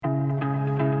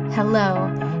Hello,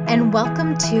 and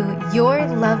welcome to Your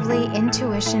Lovely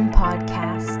Intuition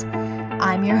Podcast.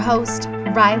 I'm your host,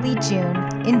 Riley June,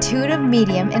 intuitive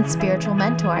medium and spiritual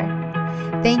mentor.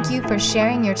 Thank you for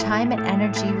sharing your time and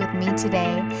energy with me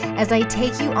today as I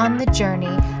take you on the journey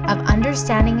of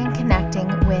understanding and connecting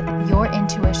with your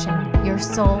intuition, your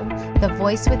soul, the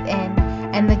voice within,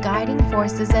 and the guiding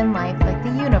forces in life like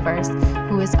the universe,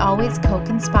 who is always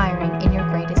co-conspiring in your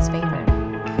greatest favor.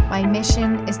 My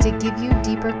mission is to give you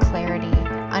deeper clarity,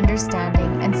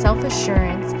 understanding, and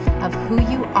self-assurance of who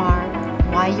you are,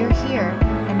 why you're here,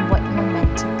 and what you're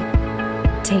meant to be.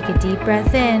 Take a deep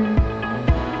breath in,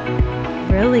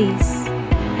 release,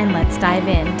 and let's dive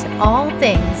into all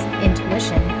things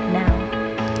intuition now.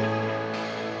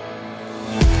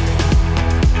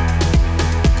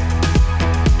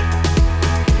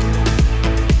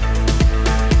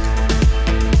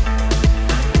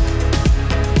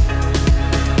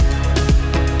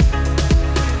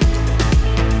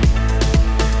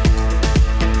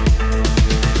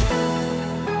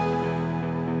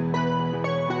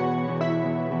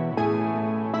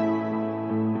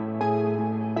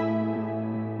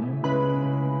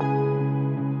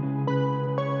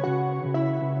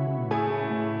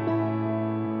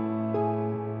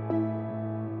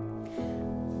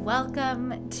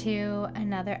 Welcome to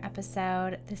another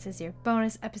episode. This is your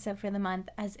bonus episode for the month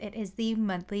as it is the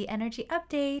monthly energy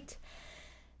update.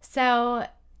 So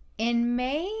in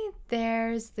May,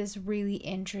 there's this really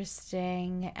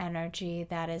interesting energy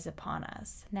that is upon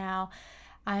us. Now,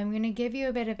 I'm going to give you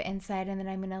a bit of insight and then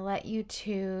I'm going to let you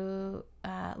tune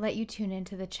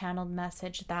into the channeled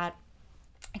message that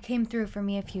came through for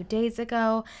me a few days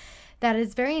ago. That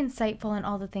is very insightful in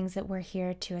all the things that we're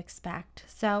here to expect.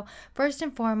 So first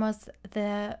and foremost,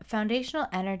 the foundational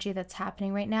energy that's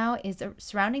happening right now is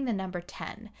surrounding the number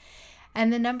 10.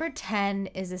 And the number 10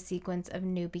 is a sequence of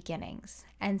new beginnings.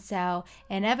 And so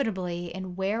inevitably,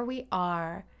 in where we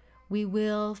are, we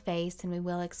will face and we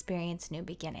will experience new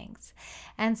beginnings.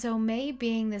 And so May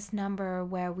being this number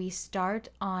where we start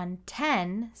on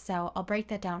 10, so I'll break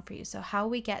that down for you. So how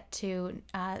we get to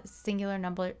singular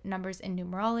numbers in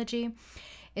numerology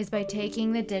is by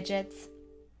taking the digits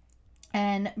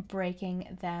and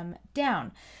breaking them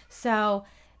down. So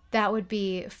that would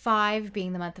be 5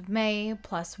 being the month of May,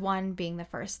 plus 1 being the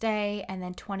first day, and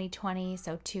then 2020,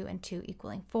 so 2 and 2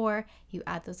 equaling 4. You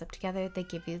add those up together, they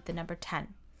give you the number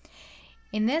 10.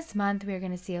 In this month, we're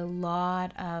going to see a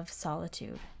lot of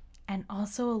solitude and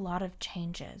also a lot of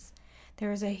changes.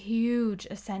 There is a huge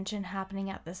ascension happening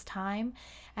at this time.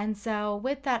 And so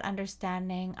with that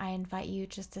understanding, I invite you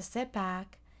just to sit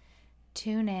back,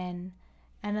 tune in,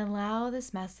 and allow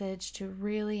this message to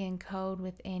really encode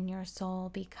within your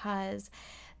soul, because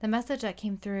the message that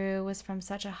came through was from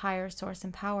such a higher source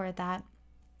and power that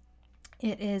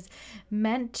it is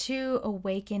meant to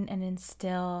awaken and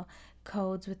instill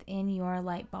codes within your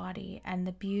light body. And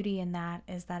the beauty in that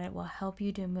is that it will help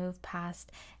you to move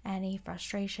past any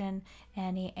frustration,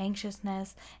 any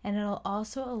anxiousness, and it'll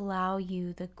also allow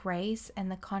you the grace and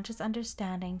the conscious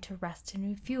understanding to rest and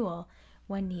refuel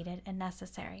when needed and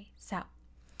necessary. So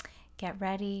get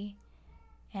ready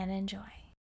and enjoy.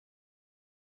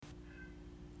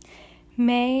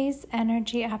 May's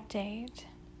energy update.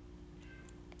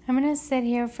 I'm going to sit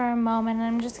here for a moment and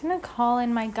I'm just going to call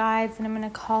in my guides and I'm going to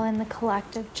call in the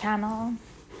collective channel.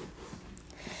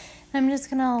 I'm just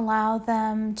going to allow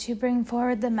them to bring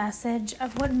forward the message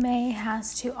of what May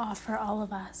has to offer all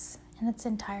of us in its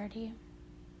entirety.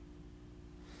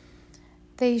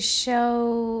 They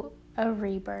show a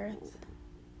rebirth,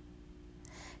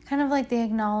 kind of like the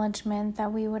acknowledgement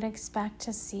that we would expect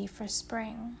to see for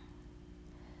spring.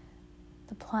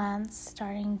 The plants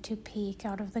starting to peek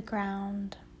out of the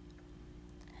ground,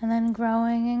 and then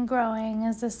growing and growing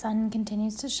as the sun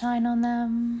continues to shine on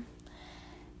them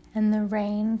and the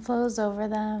rain flows over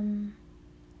them,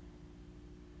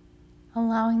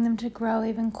 allowing them to grow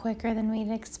even quicker than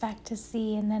we'd expect to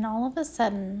see. And then all of a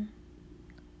sudden,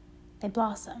 they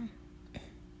blossom.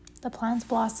 The plants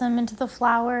blossom into the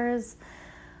flowers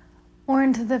or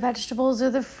into the vegetables or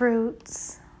the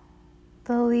fruits.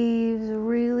 The leaves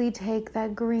really take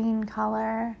that green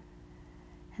color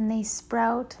and they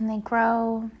sprout and they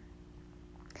grow,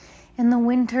 and the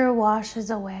winter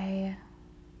washes away.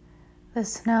 The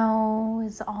snow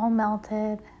is all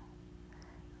melted.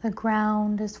 The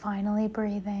ground is finally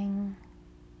breathing.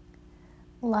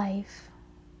 Life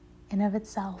in of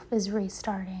itself is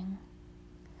restarting.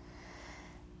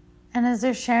 And as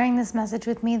they're sharing this message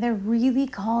with me, they're really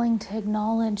calling to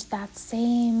acknowledge that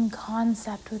same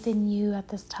concept within you at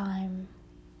this time.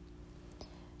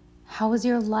 How is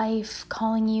your life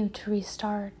calling you to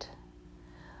restart?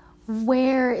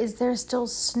 Where is there still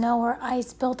snow or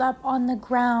ice built up on the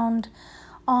ground,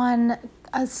 on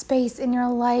a space in your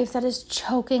life that is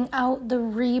choking out the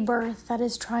rebirth that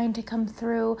is trying to come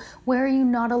through? Where are you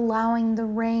not allowing the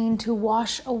rain to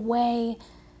wash away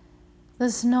the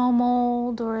snow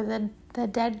mold or the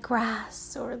dead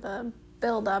grass or the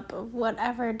buildup of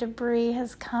whatever debris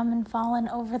has come and fallen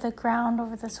over the ground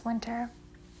over this winter?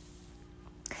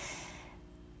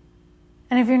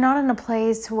 And if you're not in a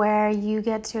place where you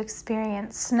get to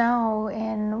experience snow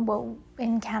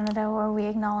in Canada, where we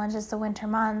acknowledge as the winter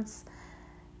months,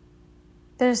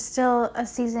 there's still a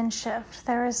season shift.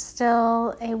 There is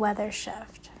still a weather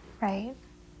shift, right?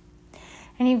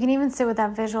 And you can even sit with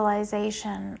that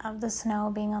visualization of the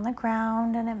snow being on the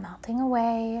ground and it melting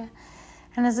away.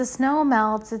 And as the snow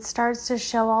melts, it starts to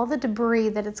show all the debris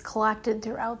that it's collected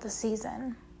throughout the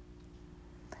season.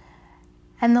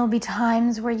 And there'll be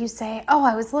times where you say, oh,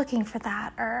 I was looking for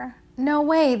that, or no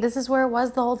way, this is where it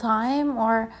was the whole time,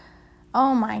 or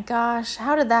oh my gosh,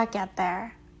 how did that get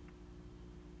there?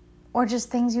 Or just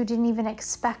things you didn't even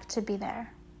expect to be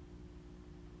there.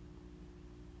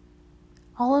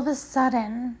 All of a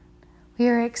sudden, we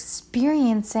are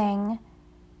experiencing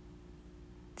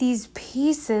these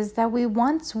pieces that we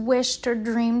once wished or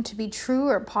dreamed to be true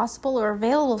or possible or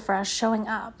available for us showing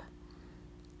up.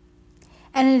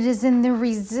 And it is in the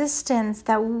resistance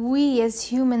that we as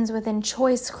humans within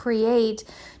choice create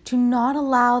to not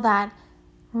allow that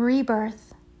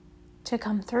rebirth to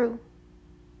come through.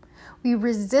 We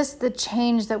resist the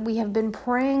change that we have been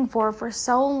praying for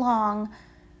so long,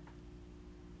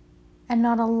 and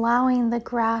not allowing the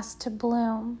grass to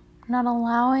bloom, not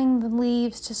allowing the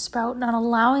leaves to sprout, not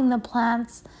allowing the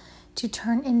plants to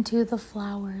turn into the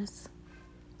flowers.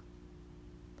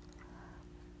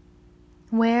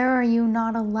 Where are you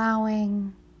not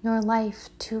allowing your life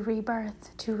to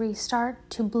rebirth, to restart,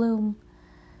 to bloom?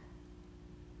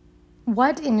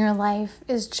 What in your life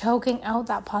is choking out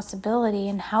that possibility,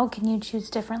 and how can you choose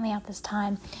differently at this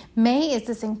time? May is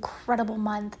this incredible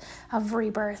month of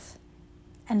rebirth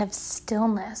and of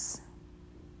stillness.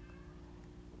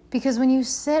 Because when you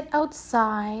sit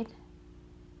outside,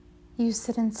 you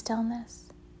sit in stillness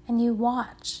and you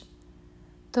watch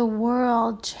the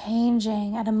world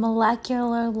changing at a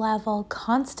molecular level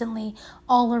constantly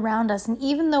all around us. And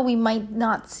even though we might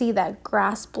not see that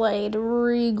grass blade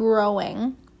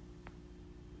regrowing,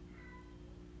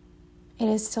 it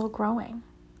is still growing.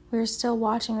 We're still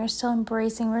watching, we're still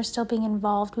embracing, we're still being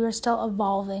involved, we're still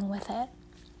evolving with it.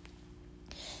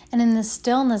 And in the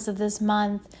stillness of this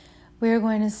month, we're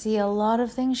going to see a lot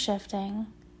of things shifting,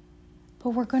 but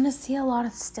we're going to see a lot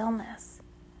of stillness.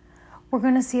 We're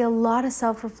going to see a lot of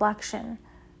self-reflection.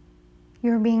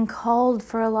 You're being called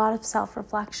for a lot of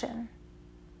self-reflection.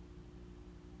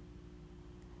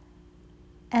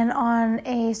 And on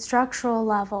a structural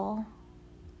level,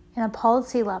 in a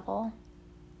policy level,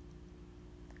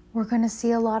 we're going to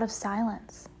see a lot of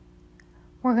silence.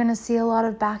 We're going to see a lot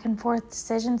of back and forth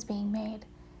decisions being made.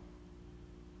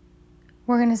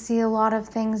 We're going to see a lot of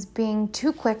things being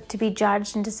too quick to be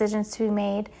judged and decisions to be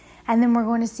made. And then we're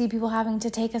going to see people having to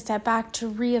take a step back to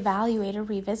reevaluate or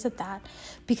revisit that.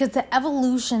 Because the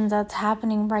evolution that's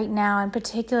happening right now, and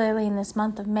particularly in this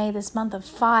month of May, this month of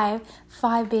 5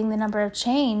 being the number of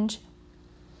change,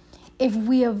 if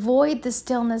we avoid the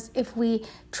stillness, if we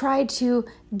try to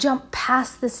jump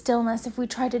past the stillness, if we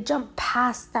try to jump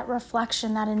past that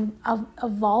reflection, that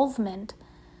evolvement,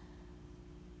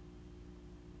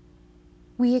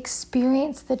 we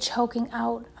experience the choking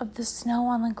out of the snow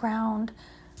on the ground.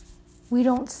 We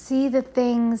don't see the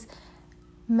things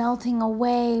melting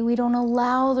away. We don't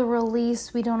allow the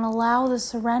release. We don't allow the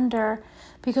surrender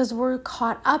because we're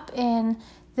caught up in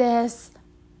this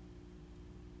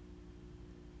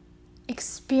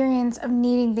experience of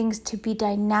needing things to be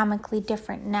dynamically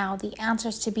different now, the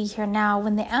answers to be here now,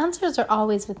 when the answers are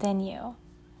always within you.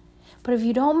 But if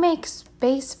you don't make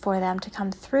space for them to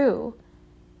come through,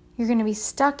 you're going to be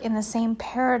stuck in the same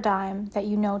paradigm that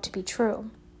you know to be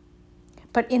true.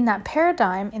 But in that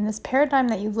paradigm, in this paradigm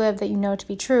that you live that you know to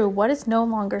be true, what is no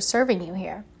longer serving you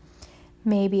here?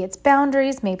 Maybe it's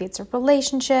boundaries, maybe it's a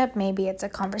relationship, maybe it's a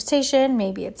conversation,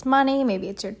 maybe it's money, maybe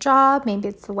it's your job, maybe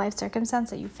it's the life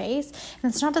circumstance that you face.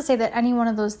 And it's not to say that any one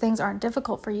of those things aren't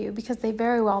difficult for you, because they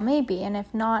very well may be. And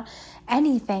if not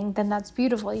anything, then that's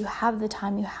beautiful. You have the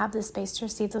time, you have the space to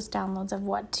receive those downloads of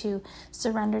what to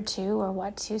surrender to, or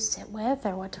what to sit with,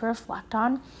 or what to reflect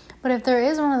on. But if there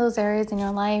is one of those areas in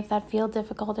your life that feel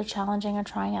difficult or challenging or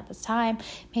trying at this time,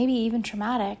 maybe even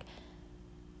traumatic,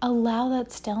 allow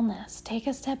that stillness. Take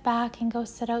a step back and go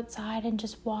sit outside and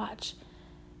just watch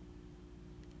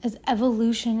as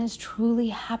evolution is truly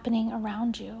happening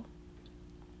around you.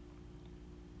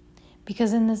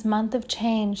 Because in this month of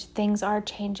change, things are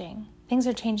changing. Things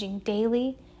are changing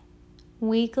daily,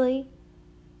 weekly,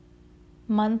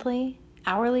 monthly,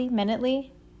 hourly,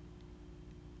 minutely.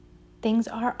 Things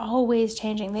are always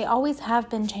changing. They always have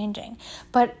been changing.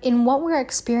 But in what we're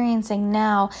experiencing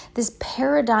now, this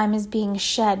paradigm is being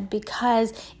shed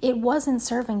because it wasn't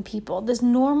serving people. This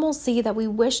normalcy that we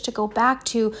wish to go back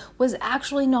to was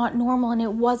actually not normal, and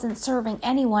it wasn't serving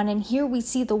anyone. And here we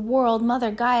see the world, Mother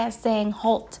Gaia, saying,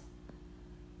 halt.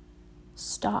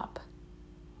 Stop.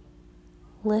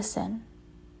 Listen.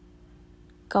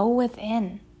 Go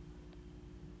within.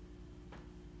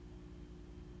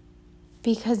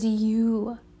 Because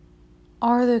you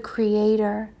are the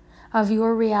creator of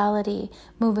your reality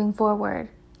moving forward.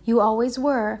 You always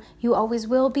were, you always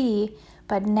will be,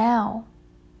 but now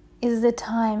is the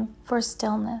time for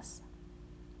stillness.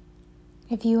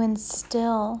 If you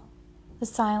instill the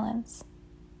silence,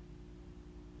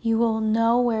 you will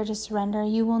know where to surrender,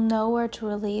 you will know where to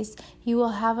release, you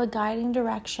will have a guiding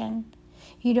direction.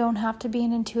 You don't have to be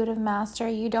an intuitive master.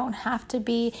 You don't have to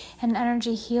be an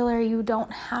energy healer. You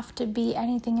don't have to be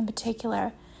anything in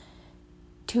particular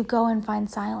to go and find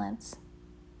silence,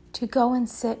 to go and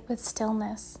sit with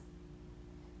stillness,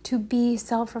 to be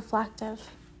self-reflective.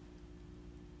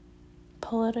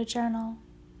 Pull out a journal.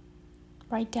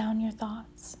 Write down your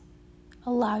thoughts.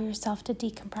 Allow yourself to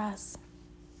decompress.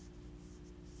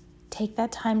 Take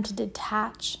that time to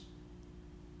detach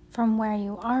from where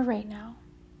you are right now.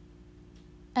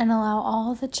 And allow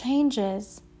all the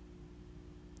changes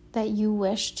that you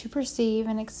wish to perceive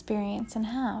and experience and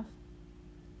have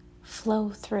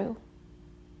flow through.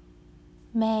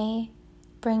 May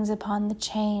brings upon the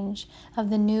change of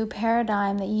the new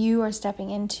paradigm that you are stepping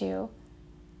into.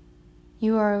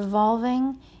 You are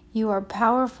evolving, you are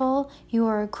powerful, you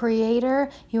are a creator,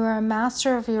 you are a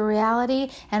master of your reality,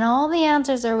 and all the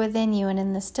answers are within you, and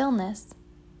in the stillness,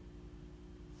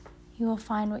 you will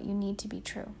find what you need to be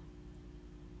true.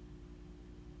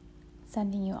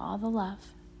 Sending you all the love.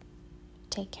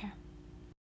 Take care.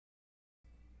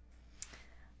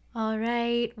 All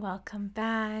right, welcome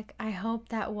back. I hope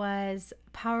that was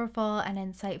powerful and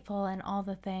insightful and all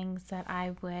the things that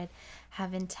I would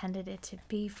have intended it to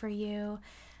be for you.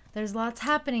 There's lots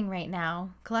happening right now.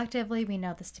 Collectively, we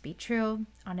know this to be true.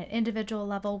 On an individual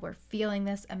level, we're feeling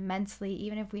this immensely,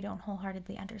 even if we don't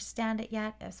wholeheartedly understand it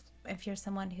yet. If you're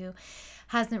someone who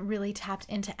hasn't really tapped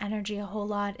into energy a whole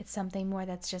lot, it's something more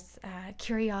that's just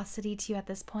curiosity to you at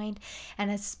this point.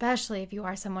 And especially if you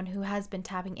are someone who has been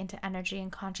tapping into energy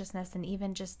and consciousness and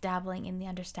even just dabbling in the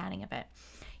understanding of it.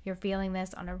 You're feeling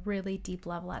this on a really deep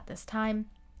level at this time.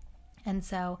 And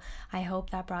so I hope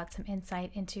that brought some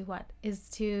insight into what is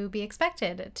to be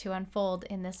expected to unfold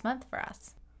in this month for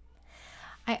us.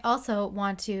 I also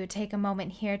want to take a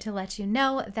moment here to let you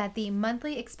know that the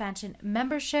monthly expansion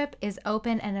membership is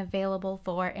open and available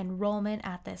for enrollment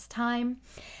at this time.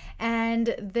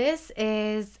 And this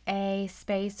is a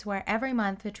space where every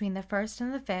month between the 1st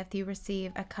and the 5th, you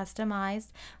receive a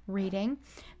customized reading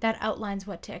that outlines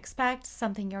what to expect,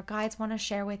 something your guides want to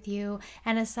share with you,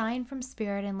 and a sign from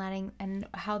spirit and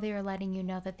how they are letting you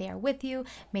know that they are with you.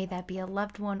 May that be a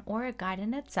loved one or a guide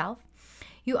in itself.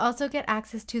 You also get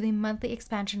access to the monthly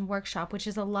expansion workshop, which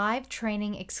is a live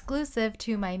training exclusive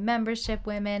to my membership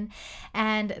women.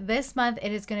 And this month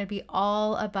it is going to be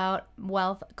all about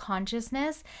wealth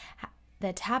consciousness,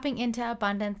 the tapping into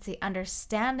abundance, the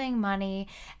understanding money,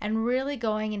 and really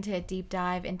going into a deep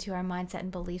dive into our mindset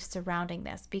and beliefs surrounding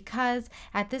this. Because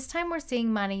at this time we're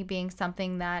seeing money being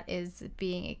something that is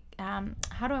being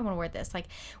how do I want to word this? Like,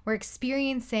 we're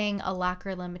experiencing a lack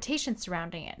or limitation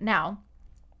surrounding it. Now,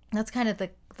 that's kind of the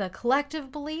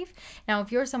collective belief. Now, if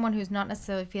you're someone who's not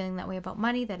necessarily feeling that way about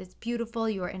money, that is beautiful.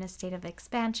 You are in a state of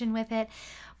expansion with it.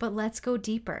 But let's go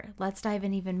deeper. Let's dive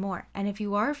in even more. And if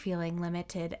you are feeling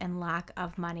limited and lack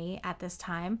of money at this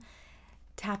time,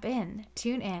 tap in,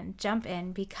 tune in, jump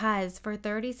in, because for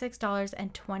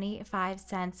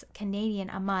 $36.25 Canadian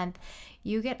a month,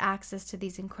 you get access to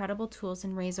these incredible tools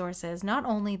and resources. Not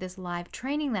only this live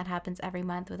training that happens every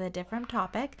month with a different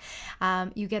topic,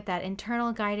 you get that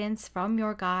internal guidance from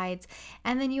your guides,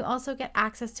 and then you also get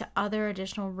access to other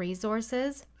additional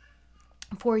resources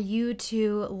for you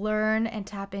to learn and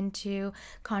tap into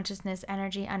consciousness,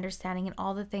 energy, understanding, and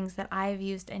all the things that I've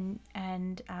used and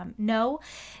know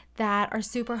that are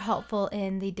super helpful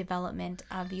in the development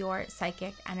of your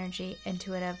psychic, energy,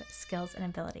 intuitive skills and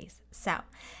abilities. So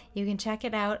you can check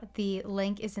it out. The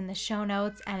link is in the show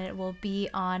notes, and it will be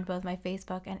on both my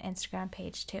Facebook and Instagram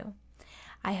page too.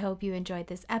 I hope you enjoyed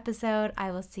this episode.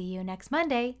 I will see you next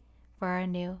Monday for a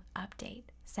new update.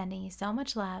 Sending you so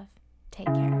much love. Take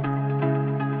care.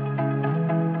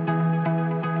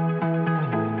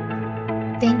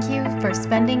 for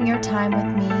spending your time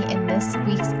with me in this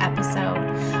week's episode.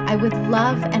 I would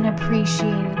love and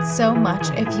appreciate it so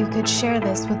much if you could share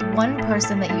this with one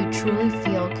person that you truly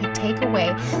feel could take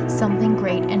away something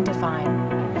great and divine.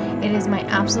 It is my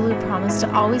absolute promise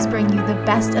to always bring you the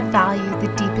best of value,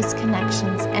 the deepest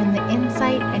connections, and the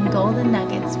insight and golden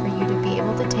nuggets for you to be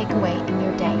able to take away in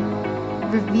your day.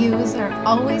 Reviews are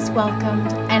always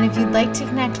welcomed, and if you'd like to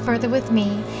connect further with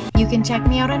me, you can check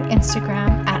me out on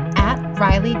Instagram at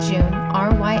Riley June,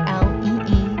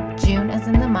 RYLEE, June as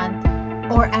in the month,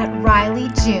 or at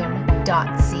RileyJune.ca.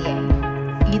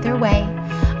 Either way,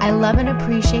 I love and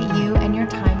appreciate you and your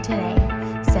time